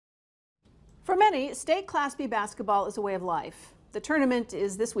For many, state Class B basketball is a way of life. The tournament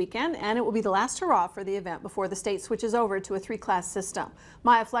is this weekend, and it will be the last hurrah for the event before the state switches over to a three-class system.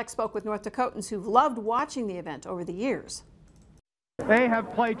 Maya Fleck spoke with North Dakotans who've loved watching the event over the years. They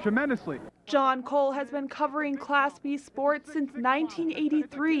have played tremendously. John Cole has been covering Class B sports since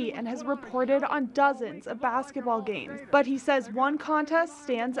 1983 and has reported on dozens of basketball games. But he says one contest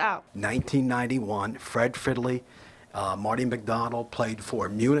stands out. 1991, Fred Fridley, Marty McDonald played for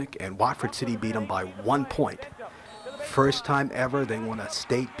Munich, and Watford City beat them by 1 point. First time ever they won a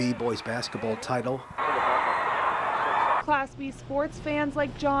state B-boys basketball title. Class B sports fans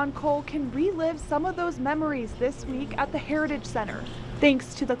like John Cole can relive some of those memories this week at the Heritage Center,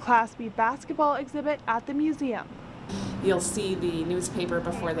 thanks to the Class B basketball exhibit at the museum. You'll see the newspaper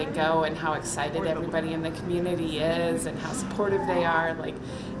before they go and how excited everybody in the community is and how supportive they are. Like,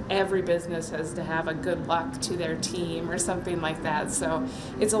 every business has to have a good luck to their team or something like that. So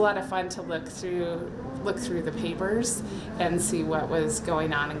it's a lot of fun to look through the papers and see what was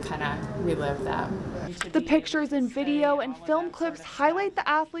going on and kind of relive that. The pictures and video and film clips highlight the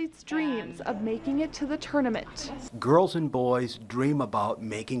athletes' dreams of making it to the tournament. Girls and boys dream about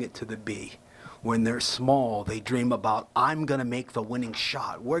making it to the B. When they're small, they dream about, I'm going to make the winning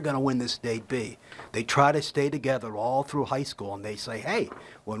shot. We're going to win this state B. They try to stay together all through high school, and they say, hey,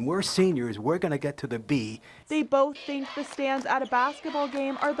 when we're seniors, we're going to get to the B. They both think the stands at a basketball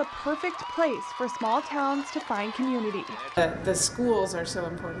game are the perfect place for small towns to find community. The schools are so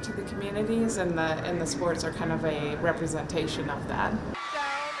important to the communities, and the sports are kind of a representation of that.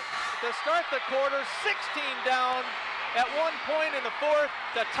 Down to start the quarter, 16 down. At 1 point in the fourth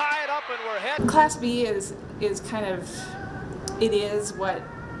to tie it up, and we're ahead. Class B is kind of, it is what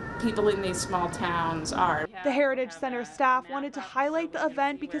people in these small towns are. The Heritage Center staff wanted to highlight the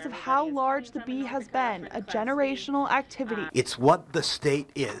event because of how large the B has been, a generational activity. It's what the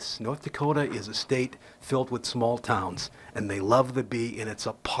state is. North Dakota is a state filled with small towns, and they love the B, and it's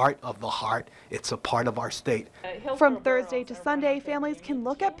a part of the heart. It's a part of our state. From Thursday to Sunday, families can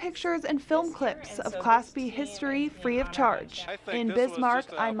look at pictures and film clips of Class B history free of charge. In Bismarck,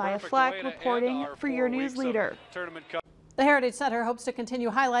 I'm Maya Fleck reporting for your news leader. The Heritage Center hopes to continue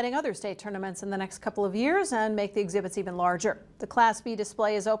highlighting other state tournaments in the next couple of years and make the exhibits even larger. The Class B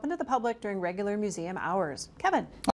display is open to the public during regular museum hours. Kevin.